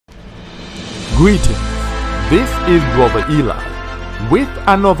Greetings, this is Brother Eli with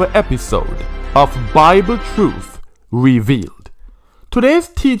another episode of Bible Truth Revealed. Today's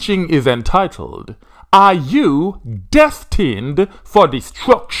teaching is entitled, Are You Destined for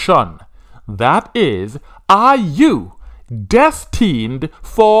Destruction? That is, are you destined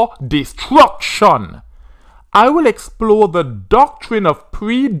for destruction? I will explore the doctrine of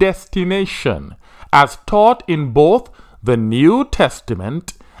predestination as taught in both the New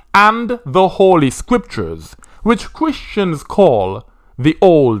Testament and the Holy Scriptures, which Christians call the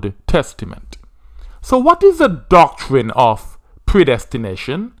Old Testament. So what is the doctrine of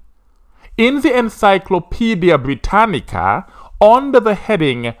predestination? In the Encyclopedia Britannica, under the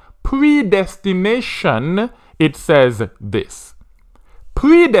heading Predestination, it says this: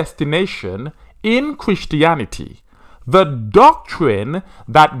 Predestination in Christianity, the doctrine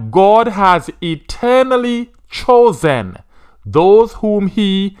that God has eternally chosen those whom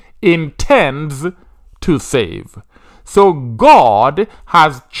he intends to save. So God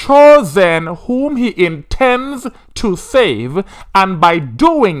has chosen whom he intends to save, and by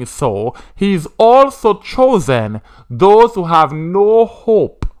doing so, he's also chosen those who have no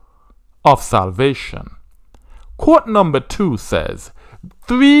hope of salvation. Quote number 2 says,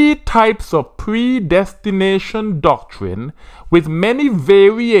 3 types of predestination doctrine with many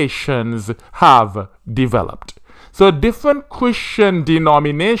variations have developed. So different Christian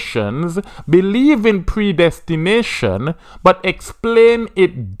denominations believe in predestination but explain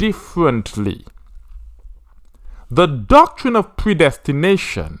it differently. The doctrine of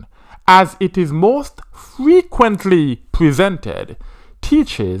predestination, as it is most frequently presented,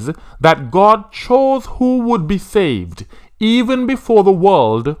 teaches that God chose who would be saved even before the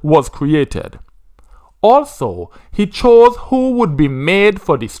world was created. Also, he chose who would be made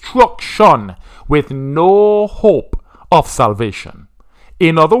for destruction with no hope of salvation.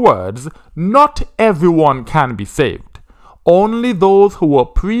 In other words, not everyone can be saved. Only those who were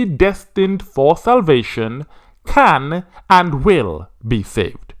predestined for salvation can and will be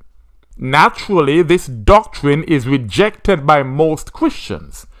saved. Naturally, this doctrine is rejected by most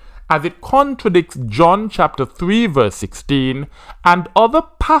Christians, as it contradicts John chapter 3 verse 16 and other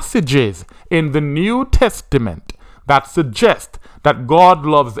passages in the New Testament that suggest that God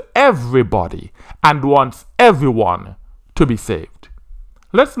loves everybody and wants everyone to be saved.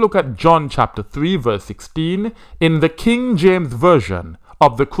 Let's look at John chapter 3 verse 16 in the King James Version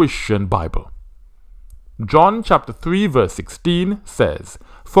of the Christian Bible. John chapter 3 verse 16 says,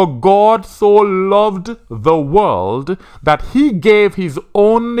 For God so loved the world that he gave his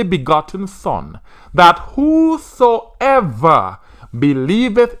only begotten Son, that whosoever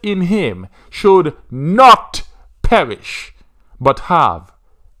believeth in him should not perish, but have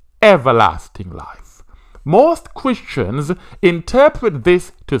everlasting life. Most Christians interpret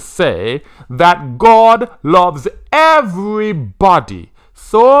this to say that God loves everybody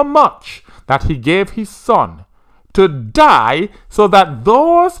so much that he gave his Son to die so that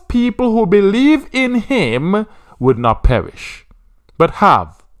those people who believe in him would not perish, but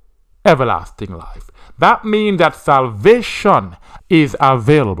have everlasting life. That means that salvation is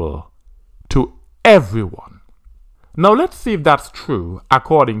available to everyone. Now let's see if that's true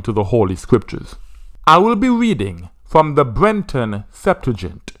according to the Holy Scriptures. I will be reading from the Brenton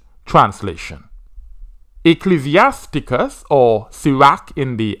Septuagint translation. Ecclesiasticus, or Sirach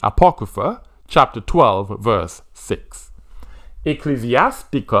in the Apocrypha, chapter 12, verse 6.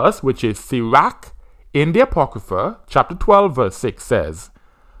 Ecclesiasticus, which is Sirach in the Apocrypha, chapter 12, verse 6 says,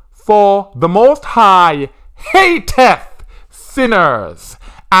 For the Most High hateth sinners,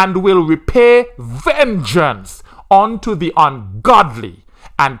 and will repay vengeance unto the ungodly,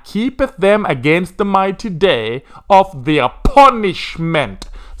 and keepeth them against the mighty day of their punishment.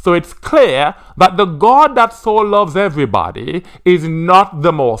 So it's clear that the God that so loves everybody is not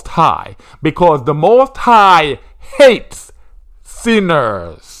the Most High, because the Most High hates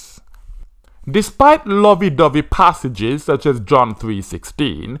sinners. Despite lovey-dovey passages such as John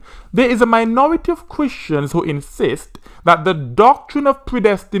 3:16, there is a minority of Christians who insist that the doctrine of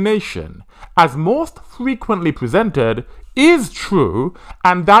predestination, as most frequently presented, is true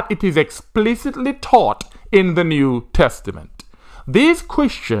and that it is explicitly taught in the New Testament. These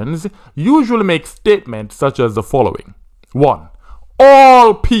Christians usually make statements such as the following. 1.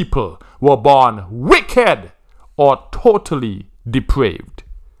 All people were born wicked or totally depraved.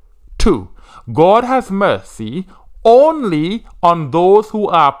 2. God has mercy only on those who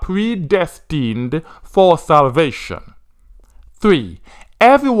are predestined for salvation. 3.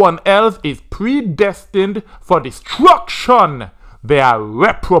 Everyone else is predestined for destruction. They are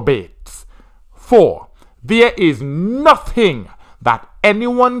reprobates. 4. There is nothing that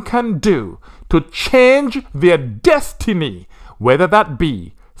anyone can do to change their destiny, whether that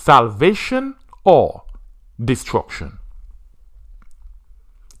be salvation or destruction.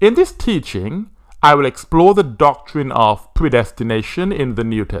 In this teaching, I will explore the doctrine of predestination in the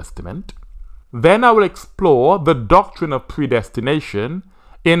New Testament. Then I will explore the doctrine of predestination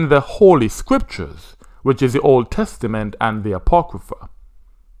in the Holy Scriptures, which is the Old Testament and the Apocrypha.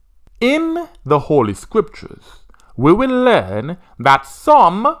 In the Holy Scriptures, we will learn that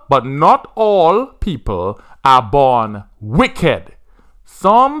some, but not all, people are born wicked.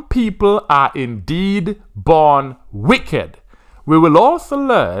 Some people are indeed born wicked. We will also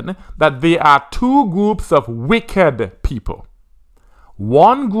learn that there are two groups of wicked people.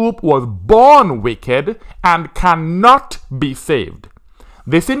 One group was born wicked and cannot be saved.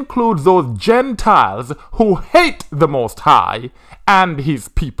 This includes those Gentiles who hate the Most High and His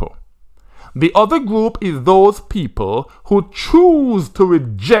people. The other group is those people who choose to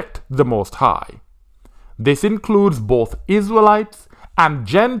reject the Most High. This includes both Israelites and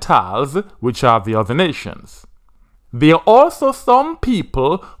Gentiles, which are the other nations. There are also some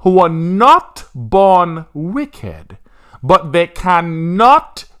people who are not born wicked, but they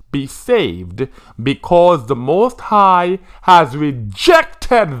cannot be saved because the Most High has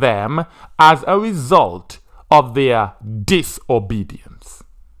rejected them as a result of their disobedience.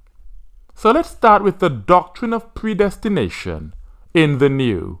 So let's start with the doctrine of predestination in the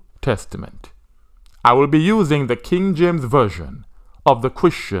New Testament. I will be using the King James Version of the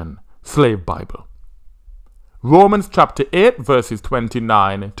Christian Slave Bible. Romans chapter 8 verses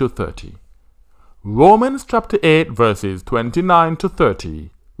 29 to 30. Romans chapter 8 verses 29 to 30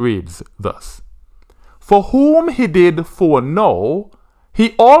 reads thus: For whom he did foreknow,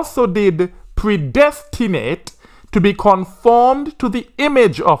 he also did predestinate to be conformed to the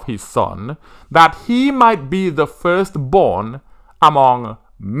image of his Son, that he might be the firstborn among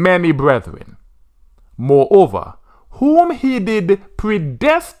many brethren. Moreover, whom he did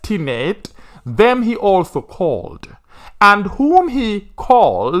predestinate, them he also called. And whom he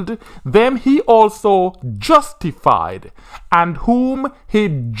called, them he also justified. And whom he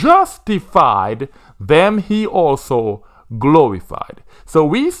justified, them he also glorified. So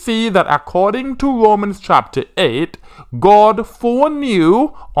we see that according to Romans chapter 8, God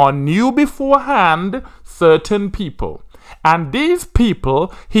foreknew or knew beforehand certain people. And these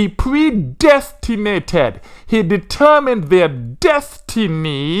people he predestinated. He determined their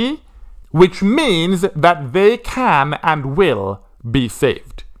destiny, which means that they can and will be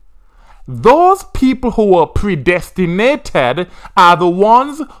saved. Those people who were predestinated are the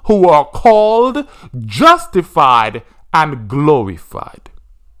ones who are called, justified, and glorified.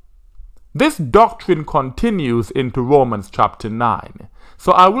 This doctrine continues into Romans chapter 9.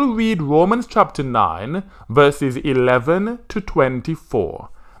 So I will read Romans chapter 9, verses 11 to 24.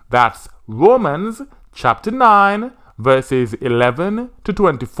 That's Romans chapter 9, verses 11 to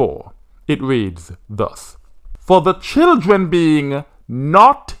 24. It reads thus: For the children being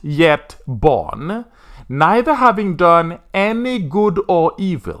not yet born, neither having done any good or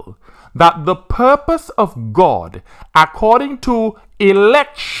evil, that the purpose of God according to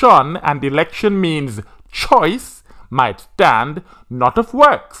election, and election means choice, might stand, not of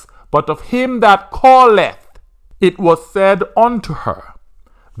works, but of him that calleth. It was said unto her,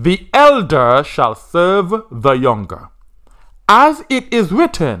 The elder shall serve the younger. As it is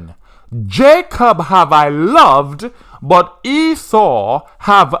written, Jacob have I loved, but Esau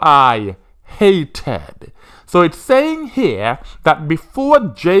have I hated. So it's saying here that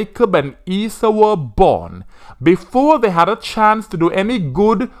before Jacob and Esau were born, before they had a chance to do any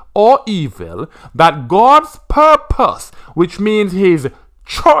good or evil, that God's purpose, which means his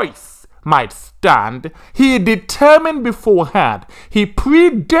choice, might stand, he determined beforehand, he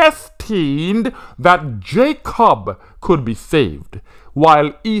predestined that Jacob could be saved,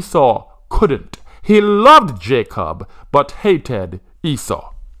 while Esau couldn't. He loved Jacob, but hated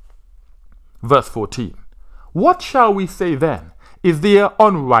Esau. Verse 14. What shall we say then? Is there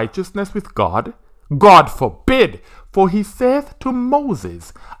unrighteousness with God? God forbid! For he saith to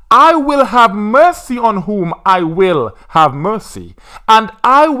Moses, I will have mercy on whom I will have mercy, and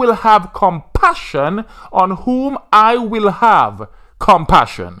I will have compassion on whom I will have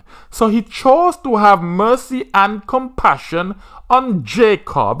compassion. So he chose to have mercy and compassion on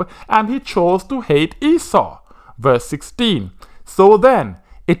Jacob, and he chose to hate Esau. Verse 16. So then,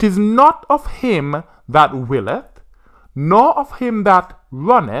 it is not of him that willeth, nor of him that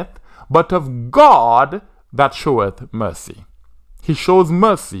runneth, but of God that showeth mercy. He shows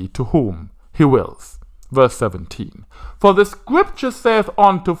mercy to whom he wills. Verse 17. For the scripture saith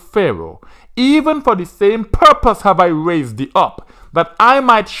unto Pharaoh, even for the same purpose have I raised thee up, that I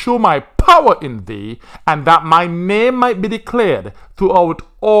might show my power in thee, and that my name might be declared throughout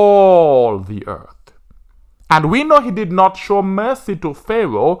all the earth. And we know he did not show mercy to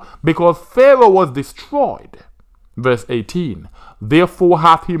Pharaoh, because Pharaoh was destroyed. Verse 18. Therefore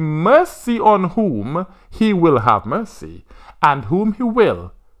hath he mercy on whom he will have mercy, and whom he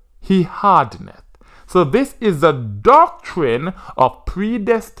will, he hardeneth. So this is the doctrine of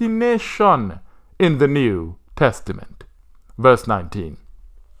predestination in the New Testament. Verse 19.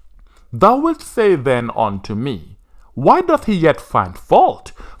 Thou wilt say then unto me, why doth he yet find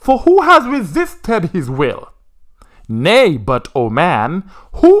fault? For who has resisted his will? Nay, but, O man,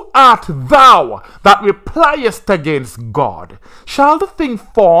 who art thou that repliest against God? Shall the thing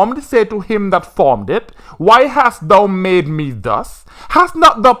formed say to him that formed it, why hast thou made me thus? Has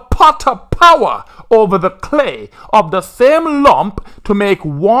not the potter power over the clay of the same lump to make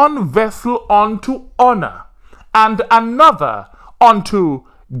one vessel unto honor, and another unto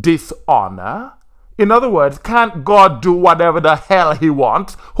dishonor? In other words, can't God do whatever the hell he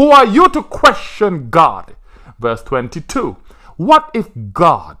wants? Who are you to question God? Verse 22. What if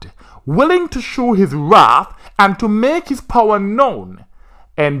God, willing to show his wrath and to make his power known,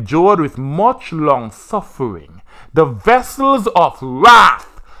 endured with much long suffering the vessels of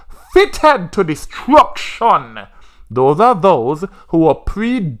wrath fitted to destruction? Those are those who are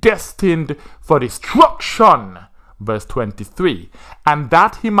predestined for destruction. Verse 23. And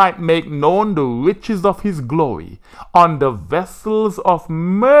that he might make known the riches of his glory on the vessels of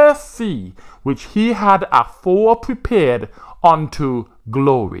mercy, which he had afore prepared unto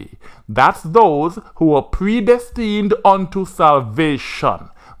glory. That's those who are predestined unto salvation.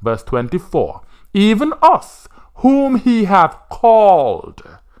 Verse 24. Even us, whom he hath called,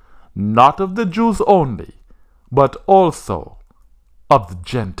 not of the Jews only, but also of the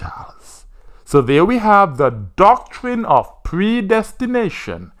Gentiles. So there we have the doctrine of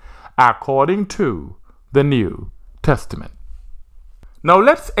predestination according to the New Testament. Now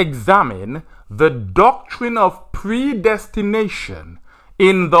let's examine the doctrine of predestination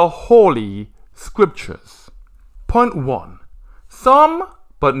in the Holy Scriptures. Point 1. Some,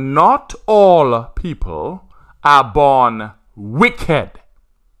 but not all people, are born wicked.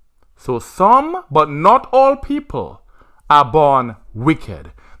 So some, but not all people, are born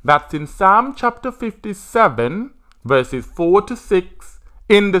wicked. That's in Psalm chapter 57, verses 4 to 6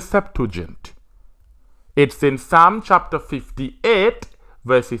 in the Septuagint. It's in Psalm chapter 58,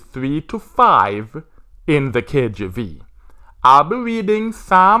 verses 3 to 5 in the KJV. I'll be reading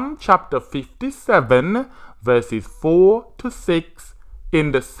Psalm chapter 57, verses 4 to 6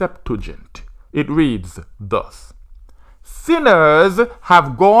 in the Septuagint. It reads thus. Sinners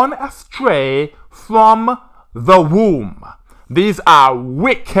have gone astray from the womb. These are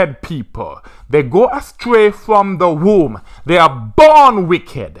wicked people. They go astray from the womb. They are born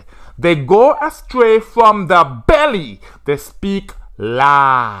wicked. They go astray from the belly. They speak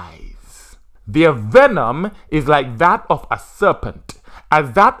lies. Their venom is like that of a serpent,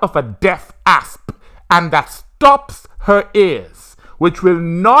 as that of a deaf asp, and that stops her ears, which will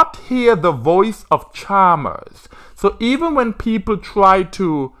not hear the voice of charmers. So even when people try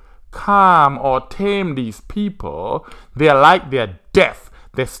to calm or tame these people, they're like they're deaf.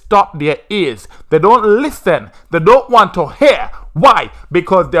 They stop their ears. They don't listen. They don't want to hear. Why?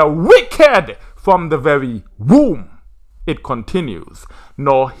 Because they're wicked from the very womb. It continues.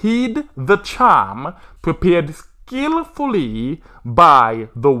 Nor heed the charm prepared skillfully by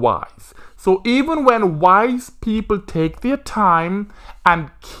the wise. So even when wise people take their time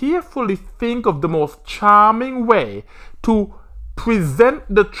and carefully think of the most charming way to present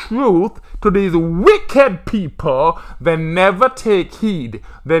the truth to these wicked people, they never take heed.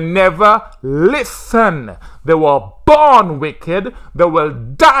 They never listen. They were born wicked. They will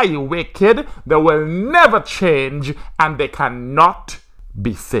die wicked. They will never change, and they cannot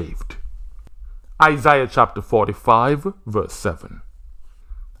be saved. Isaiah chapter 45, verse 7.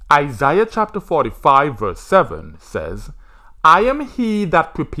 Isaiah chapter 45, verse 7 says, I am he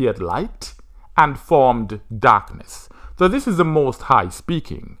that prepared light and formed darkness. So this is the Most High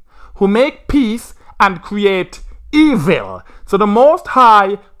speaking, who make peace and create evil. So the Most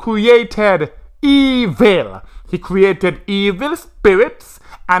High created evil. He created evil spirits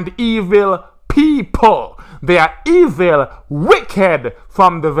and evil people. They are evil, wicked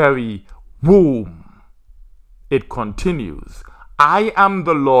from the very womb. It continues, I am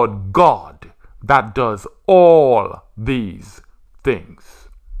the Lord God that does all these things.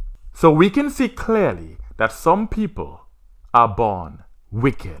 So we can see clearly that some people are born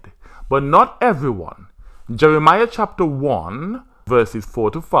wicked, but not everyone. Jeremiah chapter 1, verses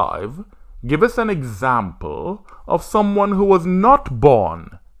 4 to 5, give us an example of someone who was not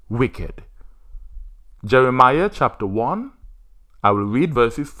born wicked. Jeremiah chapter 1, I will read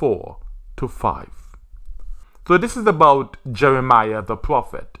verses 4 to 5. So this is about Jeremiah the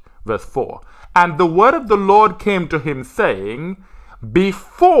prophet, verse 4. And the word of the Lord came to him, saying,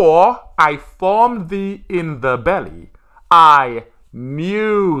 Before I formed thee in the belly, I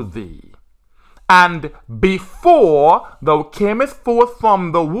knew thee. And before thou camest forth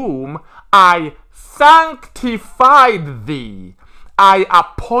from the womb, I sanctified thee. I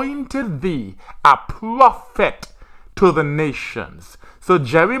appointed thee a prophet to the nations. So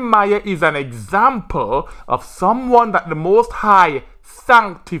Jeremiah is an example of someone that the Most High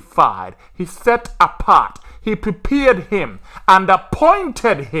sanctified. He set apart. He prepared him and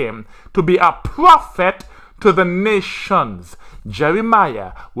appointed him to be a prophet to the nations.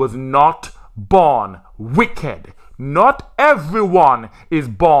 Jeremiah was not born wicked. Not everyone is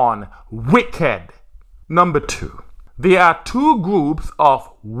born wicked. Number 2. There are two groups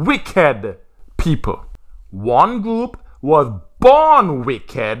of wicked people. One group was born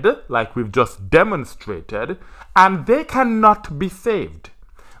wicked, like we've just demonstrated, and they cannot be saved.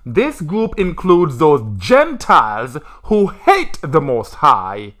 This group includes those Gentiles who hate the Most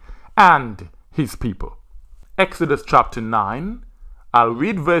High and his people. Exodus chapter 9, I'll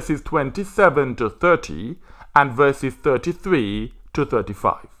read verses 27 to 30 and verses 33 to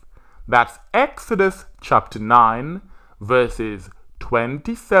 35. That's Exodus chapter 9, verses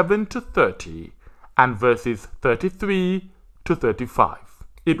 27 to 30 and verses 33 to 35.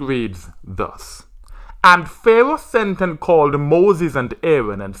 It reads thus. And Pharaoh sent and called Moses and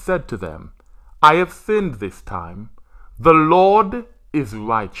Aaron and said to them, I have sinned this time. The Lord is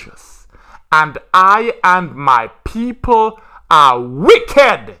righteous, and I and my people are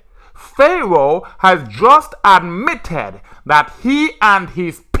wicked. Pharaoh has just admitted that he and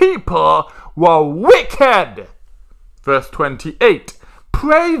his people were wicked. Verse 28.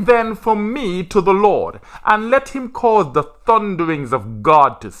 Pray then for me to the Lord, and let him cause the thunderings of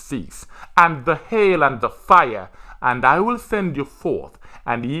God to cease, and the hail and the fire, and I will send you forth,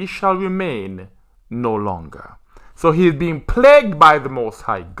 and ye shall remain no longer. So he is being plagued by the Most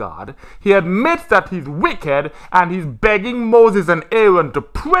High God. He admits that he's wicked, and he's begging Moses and Aaron to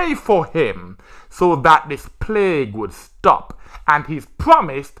pray for him so that this plague would stop. And he's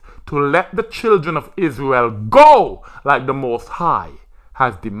promised to let the children of Israel go like the Most High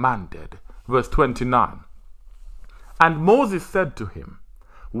has demanded. Verse 29. And Moses said to him,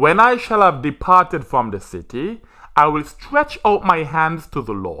 When I shall have departed from the city, I will stretch out my hands to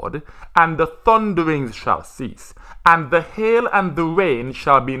the Lord, and the thunderings shall cease, and the hail and the rain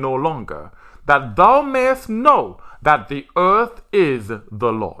shall be no longer, that thou mayest know that the earth is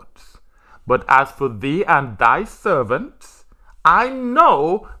the Lord's. But as for thee and thy servants, I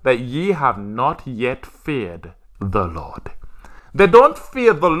know that ye have not yet feared the Lord. They don't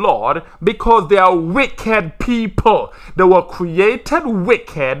fear the Lord because they are wicked people. They were created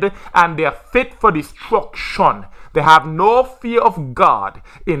wicked and they are fit for destruction. They have no fear of God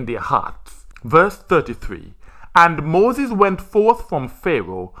in their hearts. Verse 33. And Moses went forth from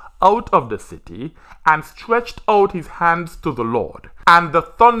Pharaoh out of the city and stretched out his hands to the Lord. And the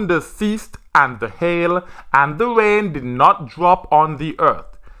thunder ceased, and the hail and the rain did not drop on the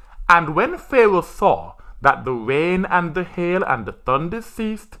earth. And when Pharaoh saw that the rain and the hail and the thunder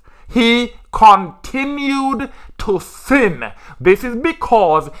ceased, he continued to sin. This is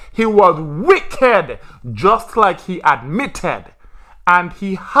because he was wicked, just like he admitted. And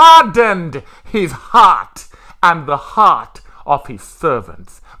he hardened his heart and the heart of his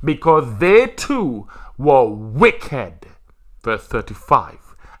servants, because they too were wicked. Verse 35.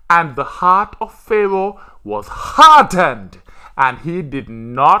 And the heart of Pharaoh was hardened, and he did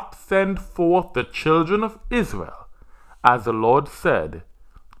not send forth the children of Israel, as the Lord said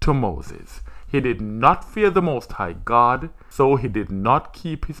to Moses. He did not fear the Most High God, so he did not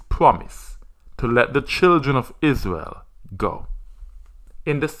keep his promise to let the children of Israel go.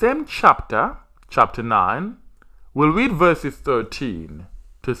 In the same chapter, chapter 9, we'll read verses 13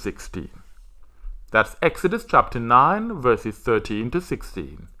 to 16. That's Exodus chapter 9, verses 13 to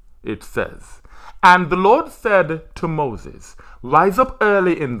 16. It says, And the Lord said to Moses, Rise up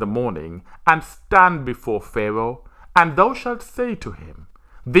early in the morning, and stand before Pharaoh, and thou shalt say to him,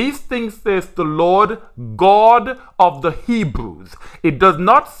 These things says the Lord God of the Hebrews. It does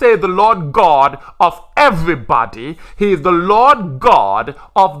not say the Lord God of everybody. He is the Lord God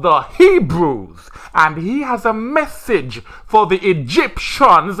of the Hebrews. And he has a message for the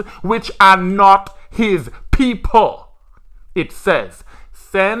Egyptians, which are not his people. It says,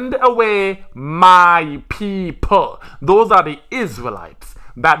 send away my people. Those are the Israelites,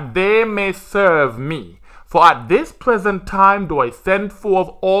 that they may serve me. For at this present time do I send forth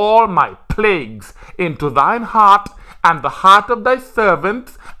all my plagues into thine heart, and the heart of thy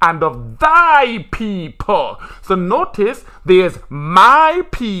servants, and of thy people. So notice there's my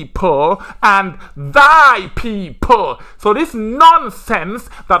people and thy people. So this nonsense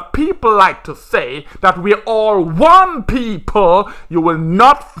that people like to say, that we're all one people, you will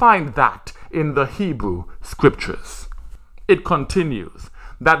not find that in the Hebrew scriptures. It continues,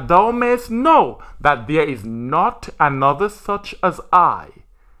 that thou mayest know that there is not another such as I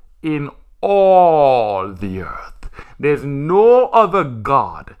in all the earth. There's no other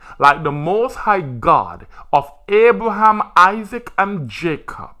God like the Most High God of Abraham, Isaac, and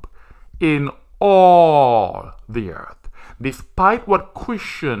Jacob in all the earth, despite what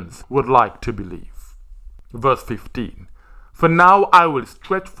Christians would like to believe. Verse 15, for now I will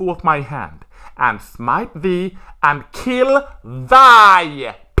stretch forth my hand and smite thee and kill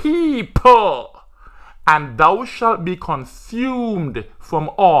thy people, and thou shalt be consumed from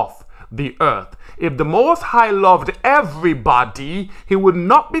off the earth. If the Most High loved everybody, he would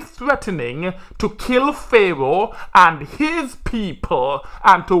not be threatening to kill Pharaoh and his people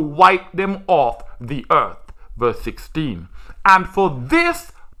and to wipe them off the earth. Verse 16, and for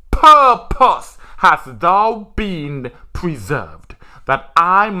this purpose hast thou been preserved, that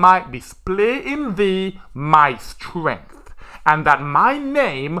I might display in thee my strength, and that my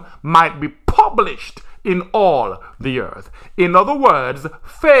name might be published in all the earth. In other words,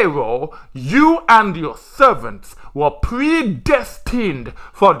 Pharaoh, you and your servants were predestined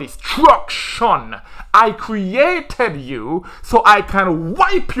for destruction. I created you so I can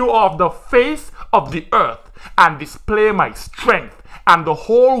wipe you off the face of the earth and display my strength, and the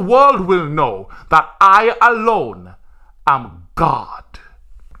whole world will know that I alone am God.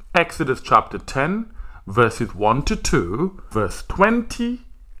 Exodus chapter 10, verses 1 to 2, verse 20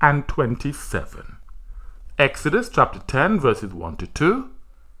 and 27. Exodus chapter 10, verses 1 to 2,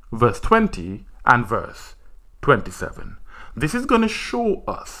 verse 20, and verse 27. This is going to show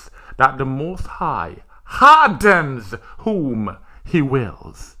us that the Most High hardens whom he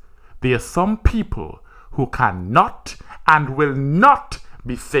wills. There are some people who cannot and will not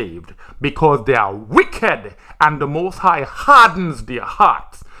be saved because they are wicked, and the Most High hardens their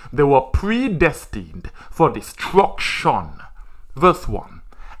hearts. They were predestined for destruction. Verse 1.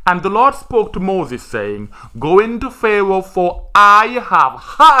 And the Lord spoke to Moses, saying, go into Pharaoh, for I have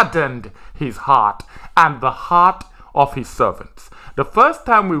hardened his heart and the heart of his servants. The first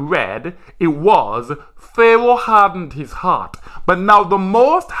time we read, it was Pharaoh hardened his heart. But now the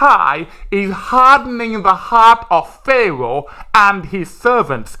Most High is hardening the heart of Pharaoh and his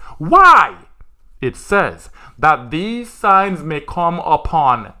servants. Why? It says that these signs may come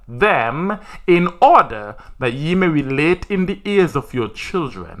upon them, in order that ye may relate in the ears of your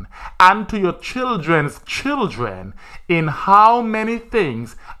children and to your children's children, in how many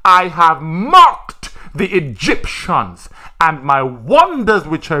things I have mocked the Egyptians, and my wonders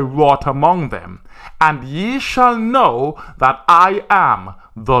which I wrought among them. And ye shall know that I am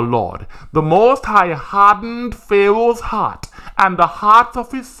the Lord. The Most High hardened Pharaoh's heart and the hearts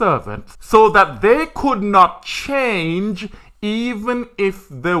of his servants, so that they could not change even if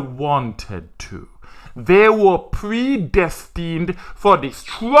they wanted to. They were predestined for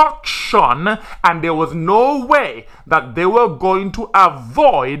destruction, and there was no way that they were going to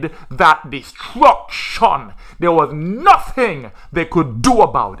avoid that destruction. There was nothing they could do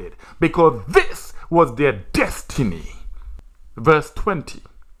about it, because this was their destiny. Verse 20.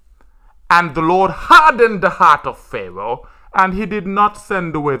 And the Lord hardened the heart of Pharaoh, and he did not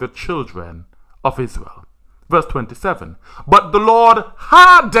send away the children of Israel. Verse 27. But the Lord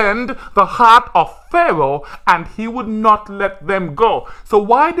hardened the heart of Pharaoh, and he would not let them go. So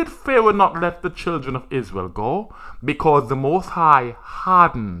why did Pharaoh not let the children of Israel go? Because the Most High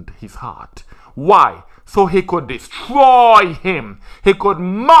hardened his heart. Why? So he could destroy him. He could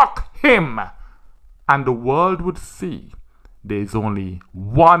mock him. And the world would see there is only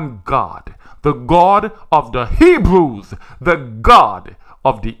one God. The God of the Hebrews. The God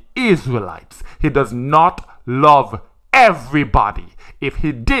of the Israelites. He does not love everybody. If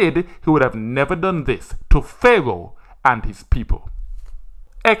he did, he would have never done this to Pharaoh and his people.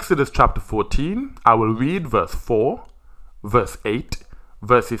 Exodus chapter 14, I will read verse 4, verse 8,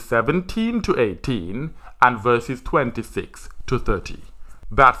 verses 17 to 18, and verses 26 to 30.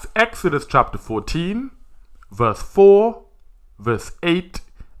 That's Exodus chapter 14, verse 4, verse 8,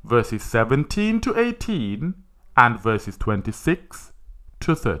 verses 17 to 18, and verses 26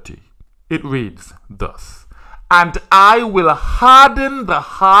 to 30. It reads thus. and I will harden the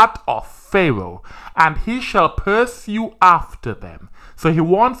heart of Pharaoh, and he shall pursue after them. So he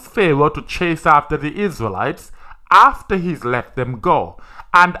wants Pharaoh to chase after the Israelites after he's let them go.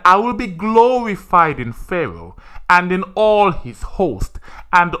 And I will be glorified in Pharaoh and in all his host,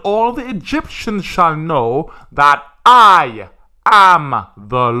 and all the Egyptians shall know that I am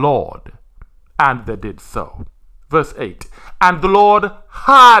the Lord. And they did so. Verse 8, and the Lord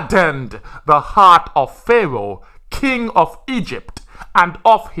hardened the heart of Pharaoh, king of Egypt, and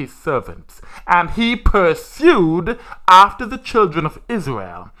of his servants, and he pursued after the children of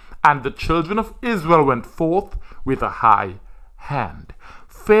Israel, and the children of Israel went forth with a high hand.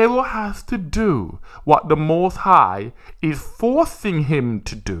 Pharaoh has to do what the Most High is forcing him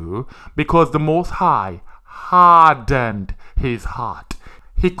to do, because the Most High hardened his heart.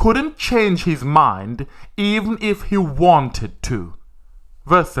 He couldn't change his mind even if he wanted to.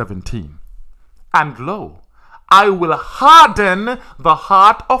 Verse 17, and lo, I will harden the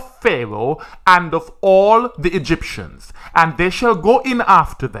heart of Pharaoh and of all the Egyptians, and they shall go in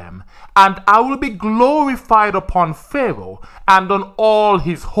after them, and I will be glorified upon Pharaoh and on all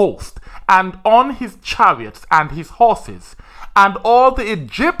his host, and on his chariots and his horses, and all the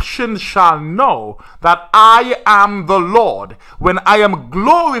Egyptians shall know that I am the Lord, when I am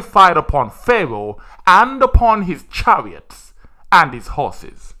glorified upon Pharaoh and upon his chariots and his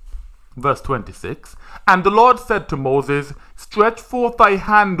horses. Verse 26, and the Lord said to Moses, stretch forth thy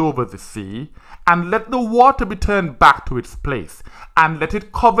hand over the sea, and let the water be turned back to its place, and let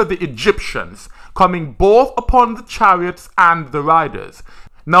it cover the Egyptians, coming both upon the chariots and the riders.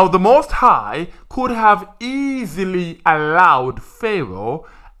 Now the Most High could have easily allowed Pharaoh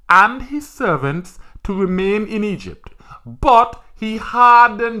and his servants to remain in Egypt, but he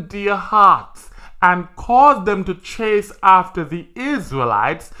hardened their hearts and caused them to chase after the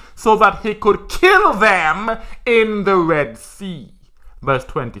Israelites so that he could kill them in the Red Sea. Verse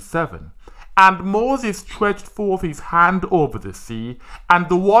 27, and Moses stretched forth his hand over the sea, and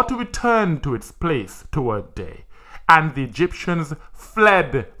the water returned to its place toward day, and the Egyptians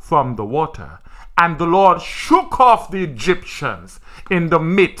fled from the water, and the Lord shook off the Egyptians in the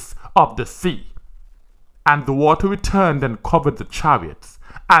midst of the sea. And the water returned and covered the chariots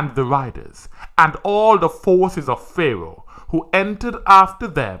and the riders, and all the forces of Pharaoh, who entered after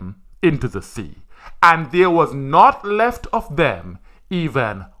them into the sea. And there was not left of them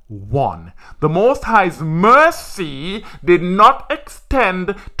even one. The Most High's mercy did not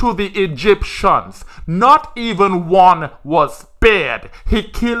extend to the Egyptians. Not even one was spared. He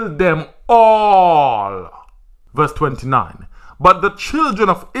killed them all. Verse 29, but the children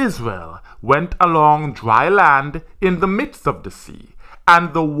of Israel went along dry land in the midst of the sea,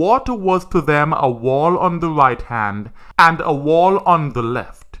 and the water was to them a wall on the right hand and a wall on the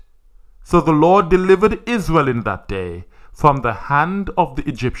left. So the Lord delivered Israel in that day from the hand of the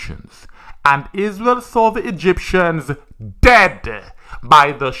Egyptians, and Israel saw the Egyptians dead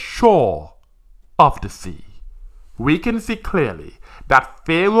by the shore of the sea. We can see clearly that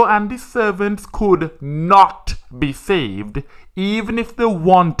Pharaoh and his servants could not be saved even if they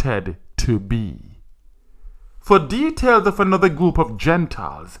wanted to be. For details of another group of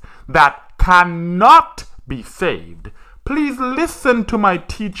Gentiles that cannot be saved, please listen to my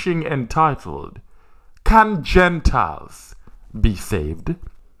teaching entitled, Can Gentiles be Saved?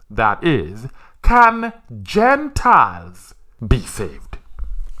 That is, Can Gentiles be Saved?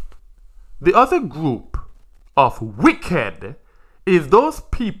 The other group of wicked is those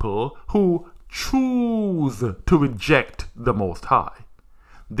people who choose to reject the Most High.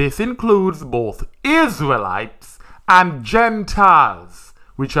 This includes both Israelites and Gentiles,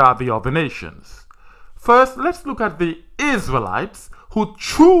 which are the other nations. First, let's look at the Israelites who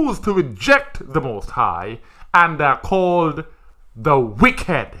choose to reject the Most High and are called the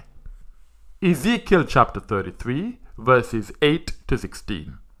wicked. Ezekiel chapter 33, verses 8 to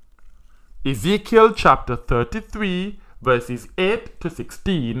 16. Ezekiel chapter 33, verses 8 to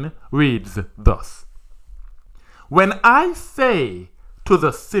 16 reads thus. When I say to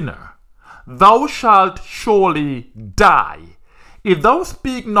the sinner, thou shalt surely die, if thou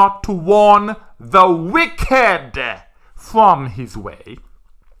speak not to warn the wicked from his way,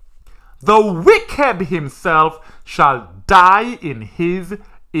 the wicked himself shall die in his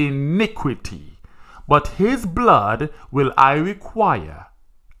iniquity, but his blood will I require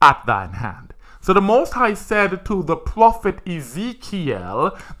at thine hand. So the Most High said to the prophet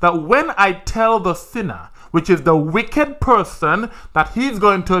Ezekiel that when I tell the sinner, which is the wicked person, that he's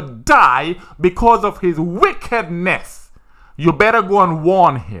going to die because of his wickedness, you better go and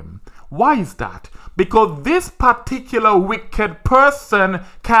warn him. Why is that? Because this particular wicked person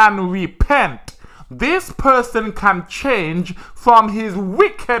can repent. this person can change from his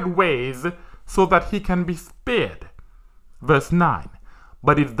wicked ways so that he can be spared. Verse 9.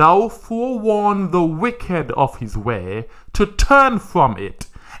 But if thou forewarn the wicked of his way to turn from it,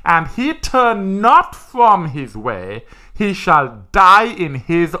 and he turn not from his way, he shall die in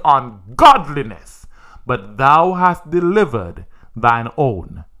his ungodliness. But thou hast delivered thine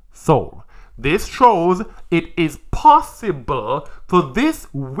own soul. This shows it is possible for this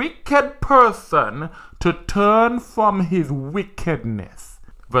wicked person to turn from his wickedness.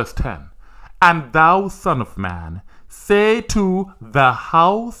 Verse 10. And thou, son of man, say to the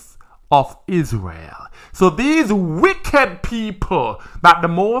house of Israel. So these wicked people that the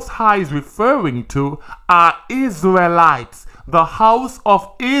Most High is referring to are Israelites, the house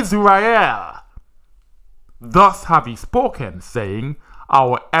of Israel. Thus have he spoken, saying,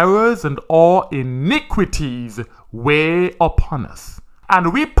 our errors and all iniquities weigh upon us,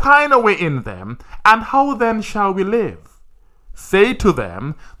 and we pine away in them, and how then shall we live? Say to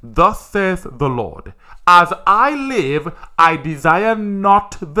them, thus saith the Lord, as I live, I desire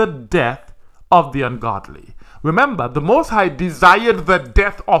not the death of the ungodly. Remember, the Most High desired the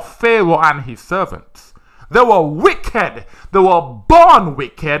death of Pharaoh and his servants. They were wicked. They were born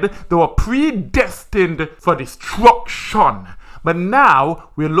wicked. They were predestined for destruction. But now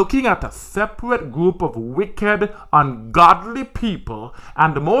we're looking at a separate group of wicked, ungodly people.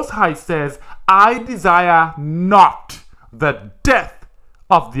 And the Most High says, I desire not the death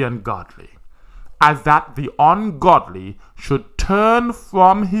of the ungodly, as that the ungodly should turn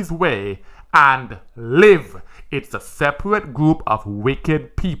from his way and live. It's a separate group of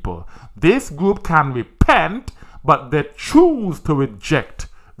wicked people. This group can repent, but they choose to reject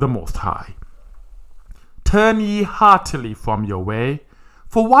the Most High. Turn ye heartily from your way,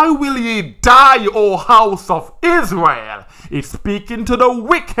 for why will ye die, O house of Israel? It's speaking to the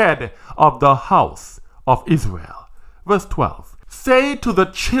wicked of the house of Israel. Verse 12. Say to the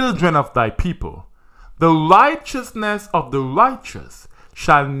children of thy people, the righteousness of the righteous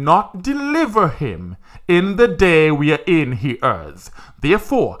shall not deliver him in the day wherein he errs.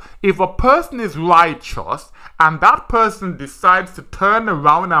 Therefore, if a person is righteous and that person decides to turn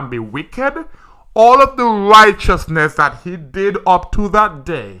around and be wicked, all of the righteousness that he did up to that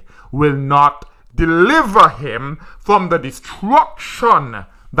day will not deliver him from the destruction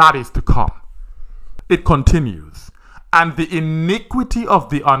that is to come. It continues, and the iniquity of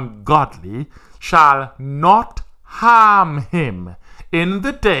the ungodly shall not harm him in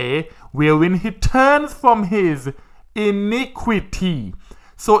the day wherein he turns from his iniquity.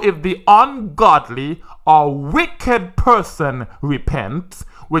 So if the ungodly or wicked person repents,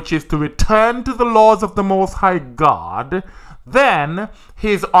 which is to return to the laws of the Most High God, then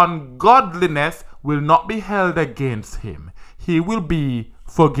his ungodliness will not be held against him. He will be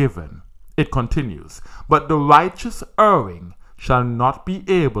forgiven. It continues, but the righteous erring shall not be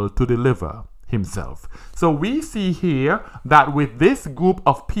able to deliver himself. So we see here that with this group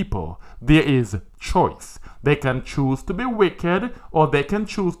of people, there is choice. They can choose to be wicked or they can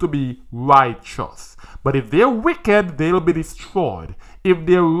choose to be righteous. But if they're wicked, they'll be destroyed. If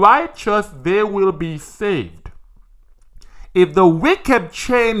they're righteous, they will be saved. If the wicked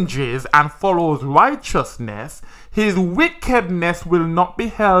changes and follows righteousness, his wickedness will not be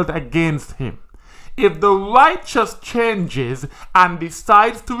held against him. If the righteous changes and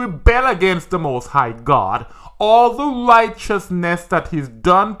decides to rebel against the Most High God, all the righteousness that he's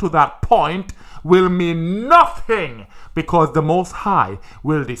done to that point will mean nothing, because the Most High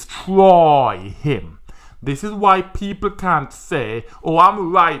will destroy him. This is why people can't say, oh,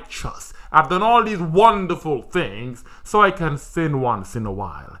 I'm righteous. I've done all these wonderful things, so I can sin once in a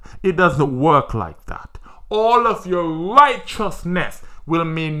while. It doesn't work like that. All of your righteousness will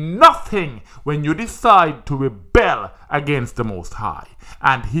mean nothing when you decide to rebel against the Most High,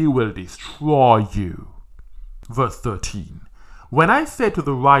 and he will destroy you. Verse 13. When I say to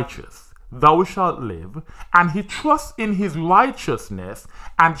the righteous, thou shalt live, and he trusts in his righteousness,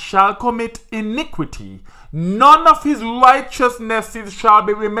 and shall commit iniquity, none of his righteousnesses shall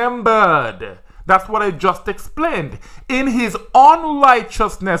be remembered. That's what I just explained. In his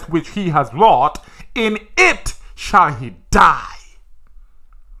unrighteousness which he has wrought, in it shall he die.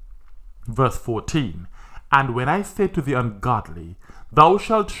 Verse 14. And when I say to the ungodly, thou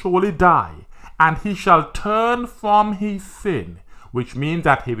shalt surely die, and he shall turn from his sin, which means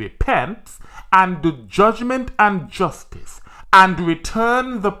that he repents, and do judgment and justice, and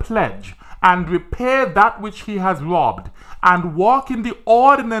return the pledge, and repay that which he has robbed, and walk in the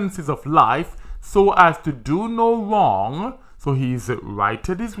ordinances of life, so as to do no wrong, so he's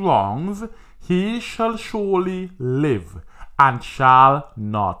righted his wrongs, he shall surely live, and shall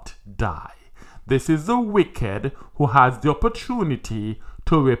not die. This is the wicked who has the opportunity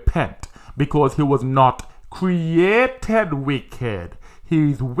to repent, because he was not created wicked.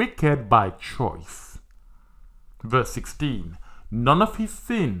 He is wicked by choice. Verse 16. None of his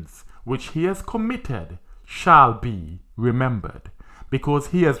sins which he has committed shall be remembered, because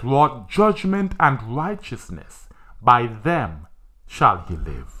he has wrought judgment and righteousness. By them shall he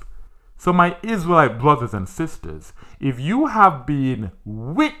live. So my Israelite brothers and sisters, if you have been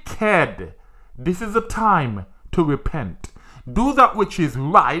wicked, this is a time to repent. Do that which is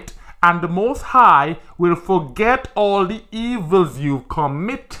right, and the Most High will forget all the evils you've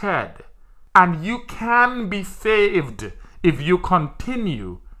committed. And you can be saved if you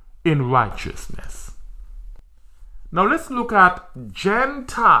continue in righteousness. Now let's look at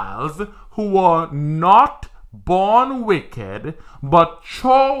Gentiles who were not born wicked, but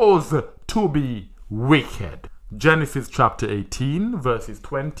chose to be wicked. Genesis chapter 18, verses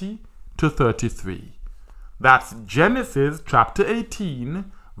 20 to 33. That's Genesis chapter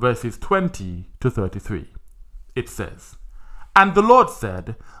 18, verses 20 to 33. It says, And the Lord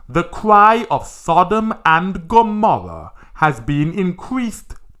said, The cry of Sodom and Gomorrah has been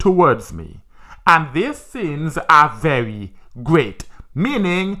increased towards me, and their sins are very great,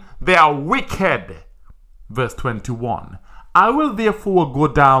 meaning they are wicked. Verse 21. I will therefore go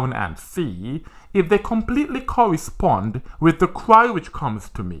down and see if they completely correspond with the cry which comes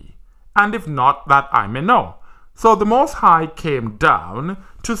to me, and if not, that I may know. So the Most High came down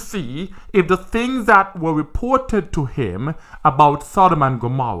to see if the things that were reported to him about Sodom and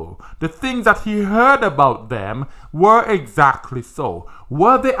Gomorrah, the things that he heard about them, were exactly so.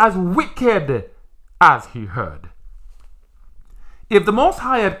 Were they as wicked as he heard? If the Most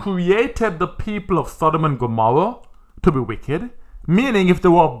High had created the people of Sodom and Gomorrah to be wicked, meaning if they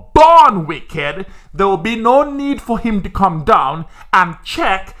were born wicked, there would be no need for him to come down and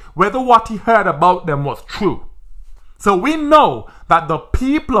check whether what he heard about them was true. So we know that the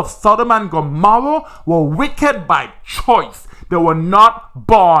people of Sodom and Gomorrah were wicked by choice. They were not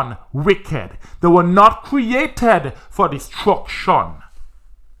born wicked. They were not created for destruction.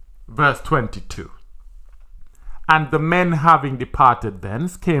 Verse 22. And the men having departed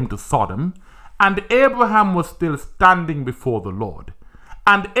thence came to Sodom, and Abraham was still standing before the Lord.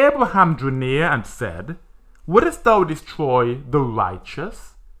 And Abraham drew near and said, Wouldest thou destroy the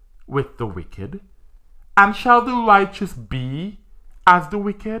righteous with the wicked? And shall the righteous be as the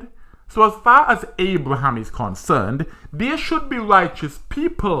wicked? So as far as Abraham is concerned, there should be righteous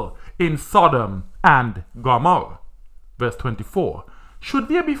people in Sodom and Gomorrah. Verse 24. Should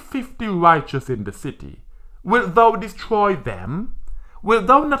there be 50 righteous in the city? Wilt thou destroy them? Wilt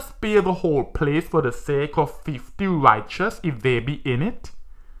thou not spare the whole place for the sake of 50 righteous, if they be in it?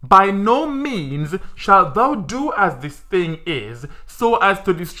 By no means shalt thou do as this thing is, so as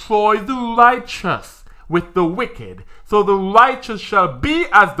to destroy the righteous with the wicked, so the righteous shall be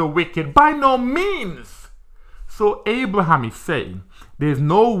as the wicked. By no means. So Abraham is saying, there's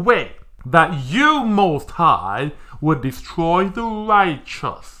no way that you, Most High, would destroy the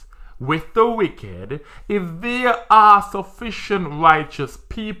righteous with the wicked if there are sufficient righteous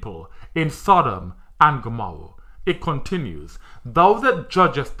people in Sodom and Gomorrah. It continues, Thou that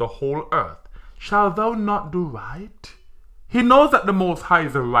judgest the whole earth, shalt thou not do right? He knows that the Most High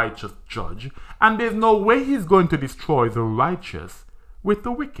is a righteous judge, and there's no way he's going to destroy the righteous with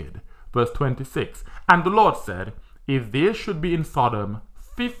the wicked. Verse 26, And the Lord said, If there should be in Sodom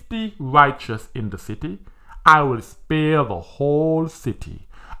 50 righteous in the city, I will spare the whole city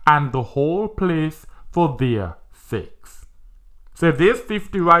and the whole place for their sakes. So if there's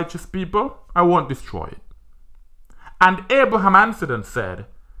 50 righteous people, I won't destroy it. And Abraham answered and said,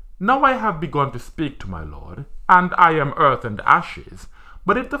 Now I have begun to speak to my Lord, and I am earth and ashes.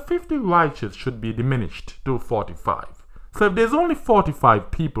 But if the 50 righteous should be diminished to 45, so if there's only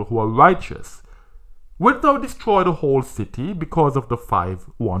 45 people who are righteous, wilt thou destroy the whole city because of the 5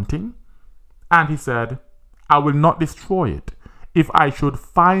 wanting? And he said, I will not destroy it, if I should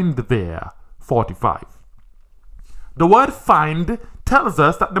find there 45. The word find tells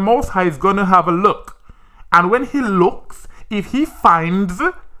us that the Most High is going to have a look. And when he looks, if he finds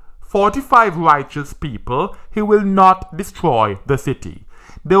 45 righteous people, he will not destroy the city.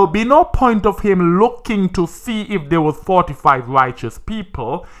 There will be no point of him looking to see if there was 45 righteous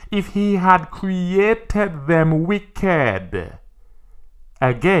people if he had created them wicked.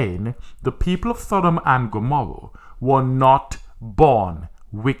 Again, the people of Sodom and Gomorrah were not born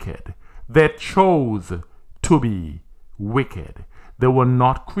wicked. They chose to be wicked. They were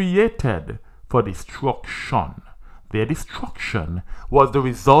not created for destruction. Their destruction was the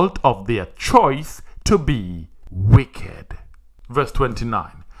result of their choice to be wicked. Verse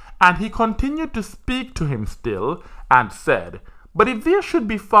 29. And he continued to speak to him still, and said, But if there should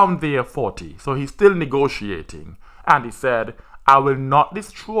be found there 40, so he's still negotiating, and he said, I will not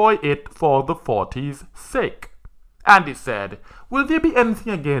destroy it for the 40's sake. And he said, Will there be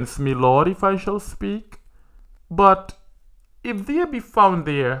anything against me, Lord, if I shall speak? But if there be found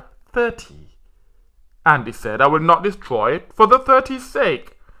there 30, and he said, I will not destroy it for the 30's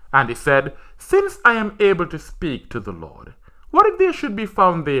sake. And he said, Since I am able to speak to the Lord, what if there should be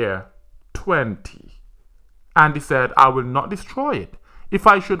found there 20? And he said, I will not destroy it if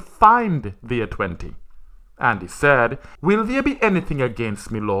I should find there 20. And he said, Will there be anything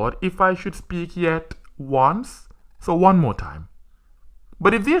against me, Lord, if I should speak yet once? So one more time.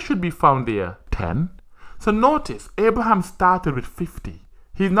 But if there should be found there 10. So notice, Abraham started with 50.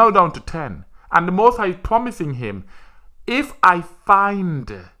 He's now down to 10. And the Most High is promising him, if I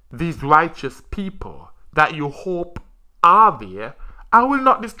find these righteous people that you hope are there, I will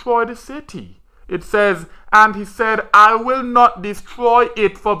not destroy the city. It says, and he said, I will not destroy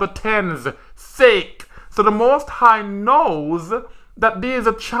it for the 10's sake. So the Most High knows that there is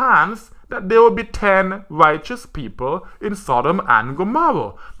a chance that there will be 10 righteous people in Sodom and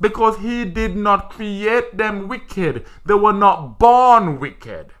Gomorrah, because he did not create them wicked. They were not born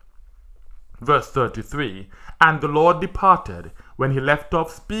wicked. Verse 33, And the Lord departed when he left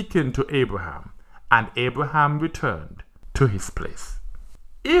off speaking to Abraham, and Abraham returned to his place.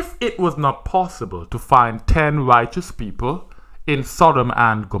 If it was not possible to find 10 righteous people in Sodom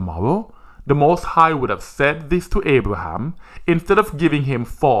and Gomorrah, the Most High would have said this to Abraham instead of giving him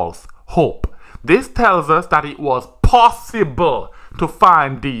false hope. This tells us that it was possible to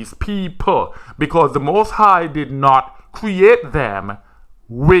find these people because the Most High did not create them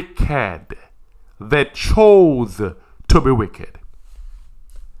wicked. They chose to be wicked.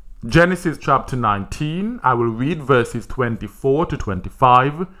 Genesis chapter 19, I will read verses 24 to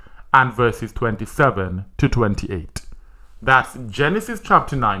 25 and verses 27 to 28. That's Genesis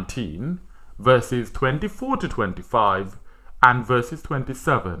chapter 19, verses 24 to 25 and verses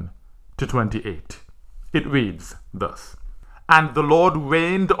 27 to 28. It reads thus, And the Lord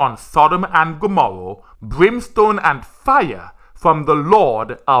rained on Sodom and Gomorrah brimstone and fire from the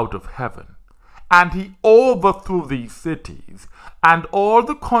Lord out of heaven. And he overthrew these cities, and all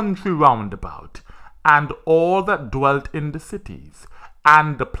the country round about, and all that dwelt in the cities,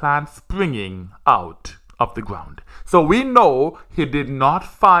 and the plants springing out of the ground. So we know he did not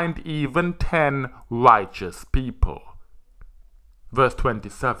find even 10 righteous people. Verse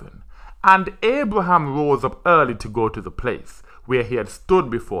 27, And Abraham rose up early to go to the place where he had stood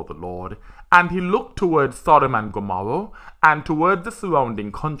before the Lord, and he looked toward Sodom and Gomorrah, and toward the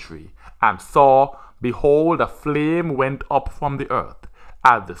surrounding country, and saw, behold, a flame went up from the earth,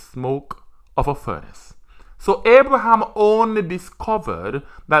 as the smoke of a furnace. So Abraham only discovered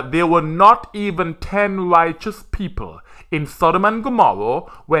that there were not even 10 righteous people in Sodom and Gomorrah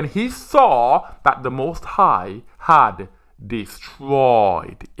when he saw that the Most High had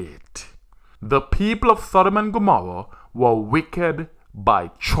destroyed it. The people of Sodom and Gomorrah were wicked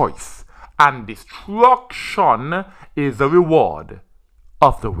by choice, and destruction is the reward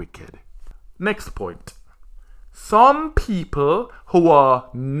of the wicked. Next point. Some people who are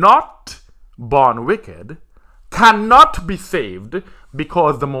not born wicked cannot be saved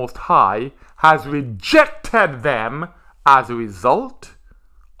because the Most High has rejected them as a result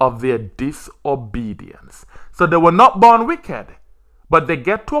of their disobedience. So they were not born wicked, but they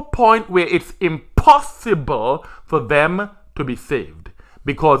get to a point where it's impossible for them to be saved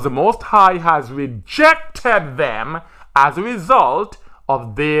because the Most High has rejected them as a result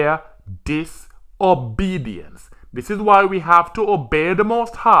of their disobedience. This is why we have to obey the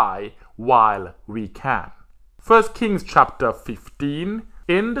Most High while we can. 1 Kings chapter 15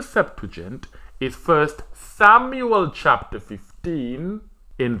 in the Septuagint is 1 Samuel chapter 15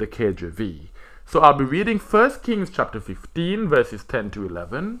 in the KJV. So I'll be reading 1 Kings chapter 15 verses 10 to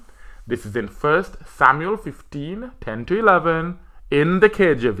 11. This is in 1 Samuel 15, 10 to 11 in the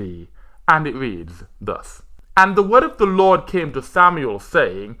KJV, and it reads thus. And the word of the Lord came to Samuel,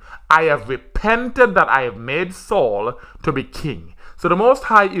 saying, I have repented that I have made Saul to be king. So the Most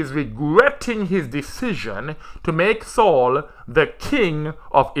High is regretting his decision to make Saul the king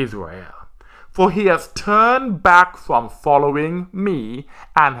of Israel. For he has turned back from following me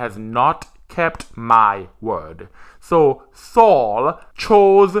and has not kept my word. So Saul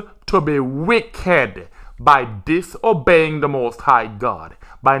chose to be wicked by disobeying the Most High God,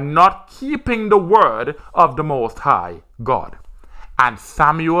 by not keeping the word of the Most High God. And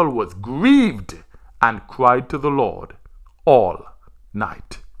Samuel was grieved and cried to the Lord all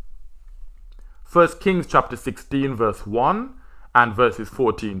night. 1 Kings chapter 16 verse 1, and verses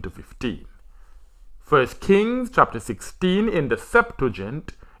 14 to 15. 1 Kings chapter 16 in the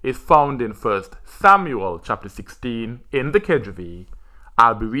Septuagint is found in 1 Samuel chapter 16 in the KJV.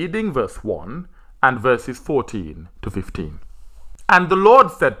 I'll be reading verse 1 and verses 14 to 15. And the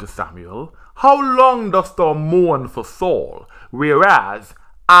Lord said to Samuel, How long dost thou mourn for Saul, whereas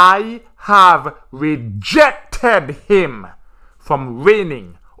I have rejected him from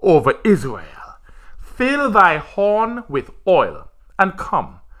reigning over Israel? Fill thy horn with oil, and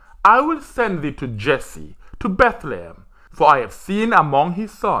come, I will send thee to Jesse, to Bethlehem, for I have seen among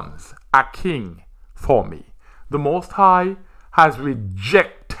his sons a king for me. The Most High has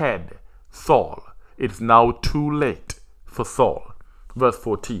rejected Saul. It's now too late for Saul. Verse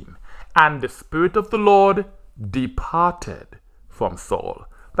 14. And the Spirit of the Lord departed from Saul.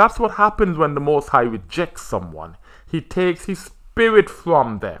 That's what happens when the Most High rejects someone. He takes his spirit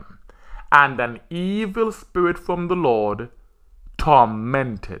from them. And an evil spirit from the Lord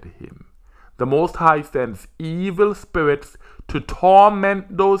tormented him. The Most High sends evil spirits to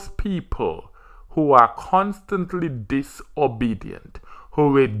torment those people who are constantly disobedient,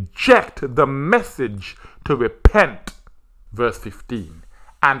 who reject the message to repent. Verse 15.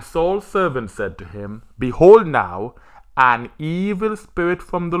 And Saul's servant said to him, Behold now, an evil spirit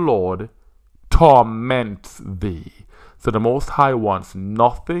from the Lord torments thee. So the Most High wants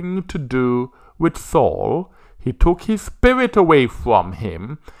nothing to do with Saul. He took his spirit away from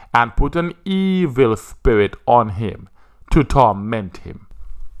him and put an evil spirit on him to torment him.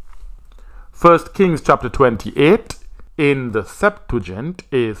 1 Kings chapter 28 in the Septuagint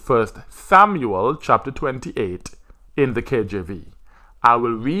is 1 Samuel chapter 28 in the KJV. I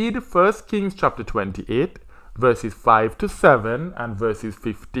will read 1 Kings chapter 28 verses 5 to 7 and verses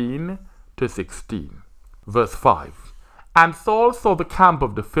 15 to 16. Verse 5. And Saul saw the camp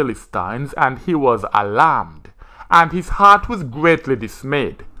of the Philistines, and he was alarmed, and his heart was greatly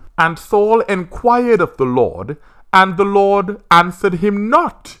dismayed. And Saul inquired of the Lord, and the Lord answered him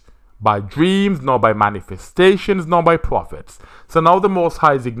not by dreams, nor by manifestations, nor by prophets. So now the Most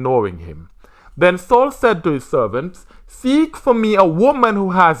High is ignoring him. Then Saul said to his servants, Seek for me a woman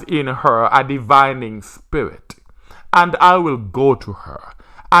who has in her a divining spirit, and I will go to her,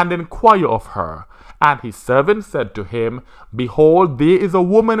 and inquire of her. And his servant said to him, Behold, there is a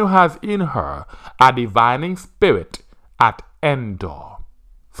woman who has in her a divining spirit at Endor.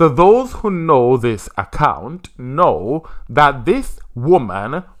 So those who know this account know that this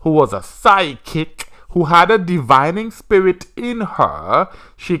woman, who was a psychic, who had a divining spirit in her,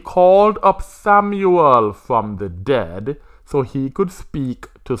 she called up Samuel from the dead so he could speak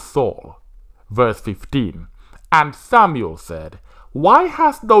to Saul. Verse 15. And Samuel said, Why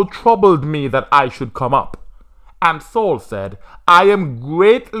hast thou troubled me that I should come up? And Saul said, I am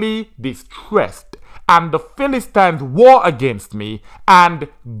greatly distressed, and the Philistines war against me, and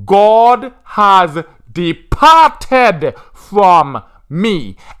God has departed from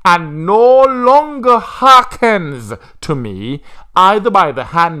me, and no longer hearkens to me, either by the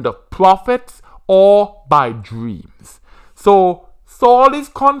hand of prophets or by dreams. So Saul is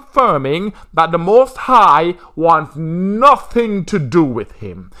confirming that the Most High wants nothing to do with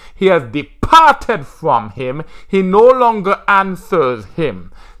him. He has departed from him. He no longer answers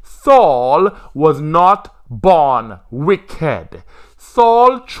him. Saul was not born wicked.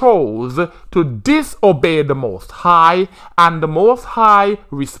 Saul chose to disobey the Most High, and the Most High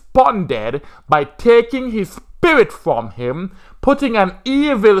responded by taking his spirit from him, putting an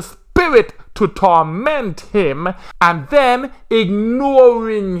evil spirit to torment him, and then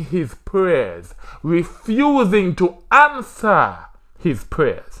ignoring his prayers, refusing to answer his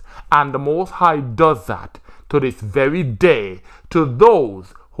prayers. And the Most High does that to this very day to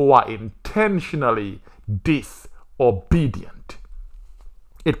those who are intentionally disobedient.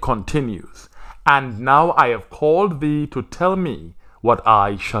 It continues, And now I have called thee to tell me what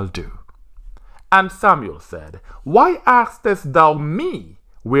I shall do. And Samuel said, Why askest thou me,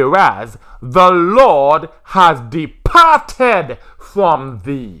 whereas the Lord has departed from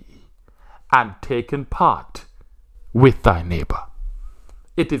thee, and taken part with thy neighbor?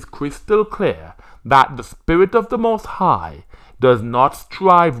 It is crystal clear that the Spirit of the Most High does not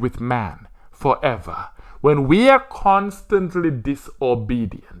strive with man forever. When we are constantly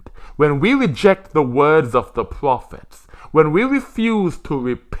disobedient, when we reject the words of the prophets, when we refuse to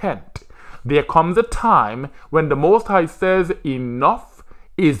repent, there comes a time when the Most High says enough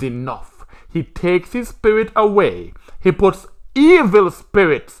is enough. He takes his spirit away. He puts evil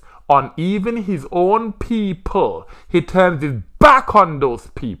spirits on even his own people. He turns his back on those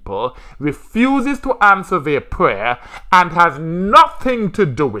people, refuses to answer their prayer, and has nothing to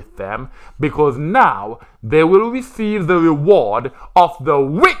do with them, because now they will receive the reward of the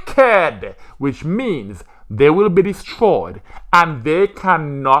wicked, which means they will be destroyed and they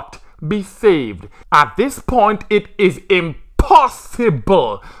cannot be saved. At this point, it is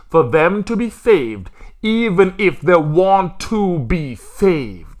impossible for them to be saved, even if they want to be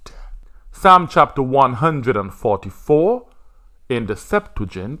saved. Psalm chapter 144 in the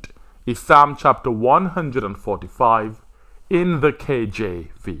Septuagint is Psalm chapter 145 in the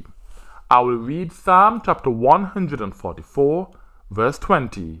KJV. I will read Psalm chapter 144 verse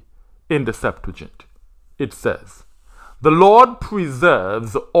 20 in the Septuagint. It says, "The Lord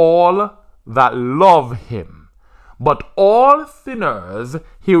preserves all that love him, but all sinners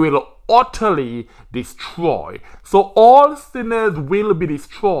he will utterly destroy." So all sinners will be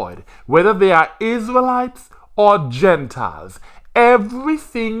destroyed, whether they are Israelites or Gentiles. Every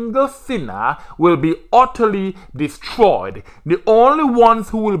single sinner will be utterly destroyed. The only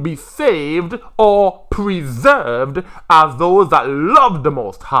ones who will be saved or preserved are those that love the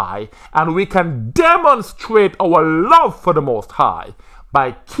Most High, and we can demonstrate our love for the Most High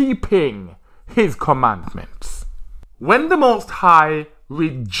by keeping his commandments. When the Most High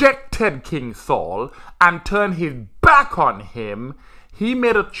rejected King Saul and turned his back on him, he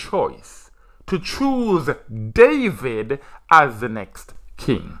made a choice to choose David as the next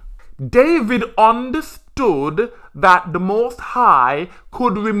king. David understood that the Most High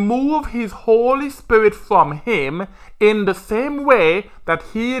could remove his Holy Spirit from him in the same way that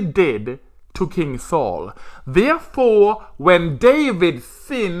he did to King Saul. Therefore, when David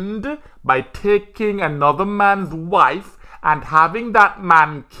sinned by taking another man's wife and having that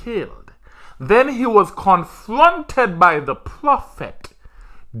man killed, then he was confronted by the prophet.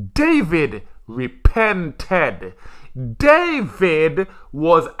 David repented. David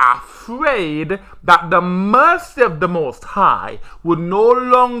was afraid that the mercy of the Most High would no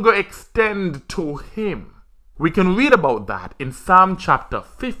longer extend to him. We can read about that in Psalm chapter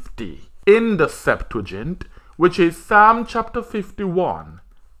 50 in the Septuagint, which is Psalm chapter 51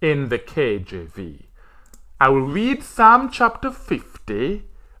 in the KJV. I will read Psalm chapter 50,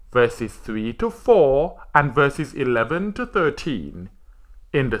 verses 3 to 4 and verses 11 to 13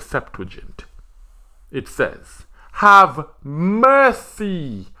 in the Septuagint. It says, "Have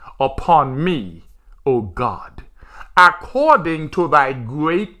mercy upon me, O God, according to thy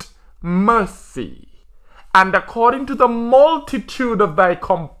great mercy, and according to the multitude of thy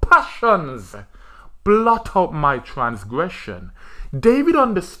compassions, blot out my transgression." David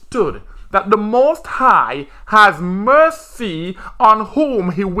understood that the Most High has mercy on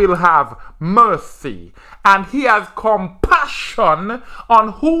whom he will have mercy, and he has compassion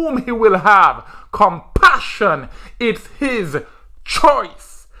on whom he will have compassion. It's his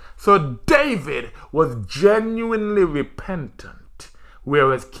choice. So David was genuinely repentant,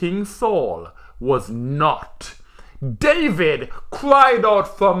 whereas King Saul was not. David cried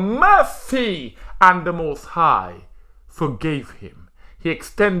out for mercy, and the Most High forgave him. He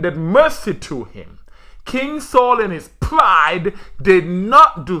extended mercy to him. King Saul in his pride did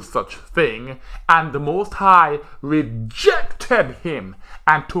not do such thing, and the Most High rejected him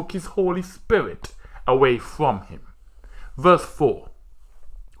and took his Holy Spirit away from him. Verse 4,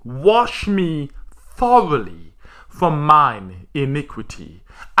 "Wash me thoroughly from mine iniquity,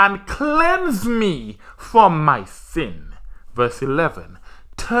 and cleanse me from my sin." Verse 11,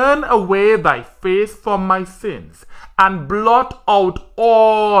 "Turn away thy face from my sins, and blot out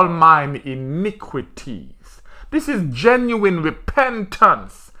all mine iniquities." This is genuine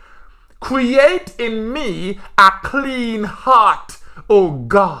repentance. "Create in me a clean heart, O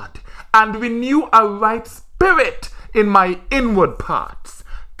God, and renew a right spirit in my inward parts.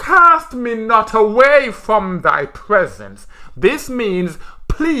 Cast me not away from thy presence." This means,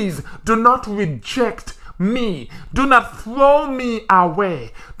 please do not reject me. Do not throw me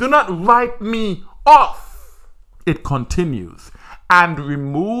away. Do not write me off. It continues, "And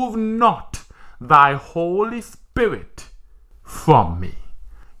remove not thy Holy Spirit from me."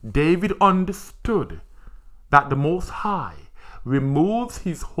 David understood that the Most High removes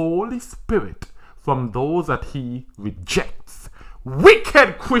his Holy Spirit from those that he rejects.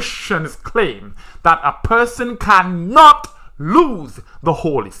 Wicked Christians claim that a person cannot lose the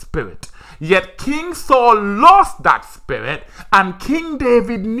Holy Spirit. Yet King Saul lost that spirit, and King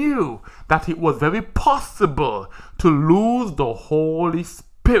David knew that it was very possible to lose the Holy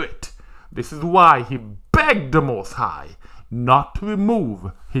Spirit. This is why he begged the Most High not to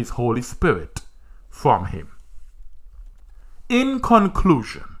remove his Holy Spirit from him. In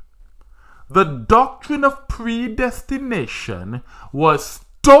conclusion, the doctrine of predestination was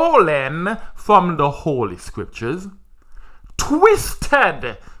stolen from the Holy Scriptures,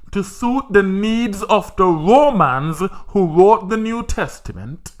 twisted to suit the needs of the Romans who wrote the New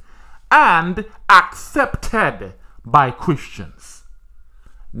Testament, and accepted by Christians.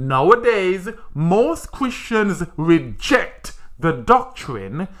 Nowadays, most Christians reject the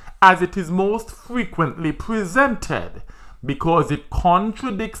doctrine as it is most frequently presented because it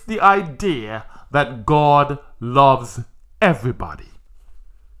contradicts the idea that God loves everybody.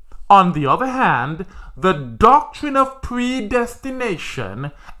 On the other hand, the doctrine of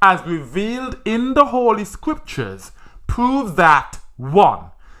predestination, as revealed in the Holy Scriptures, proves that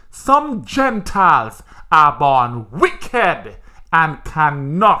 1. Some Gentiles are born wicked and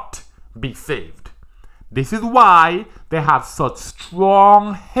cannot be saved. This is why they have such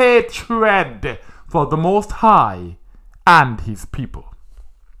strong hatred for the Most High and His people.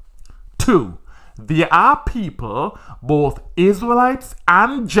 2. There are people, both Israelites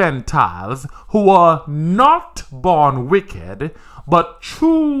and Gentiles, who are not born wicked, but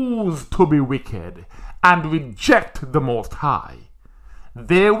choose to be wicked and reject the Most High.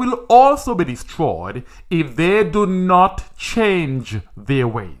 They will also be destroyed if they do not change their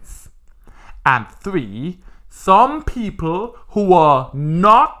ways. And 3, some people who are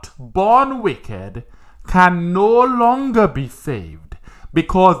not born wicked can no longer be saved,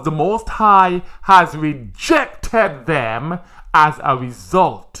 because the Most High has rejected them as a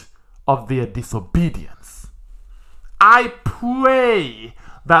result of their disobedience. I pray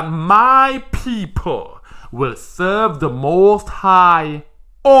that my people will serve the Most High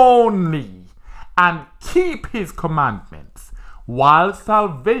only and keep His commandments while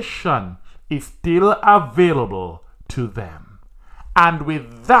salvation is still available to them. And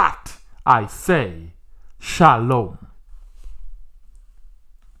with that I say, Shalom.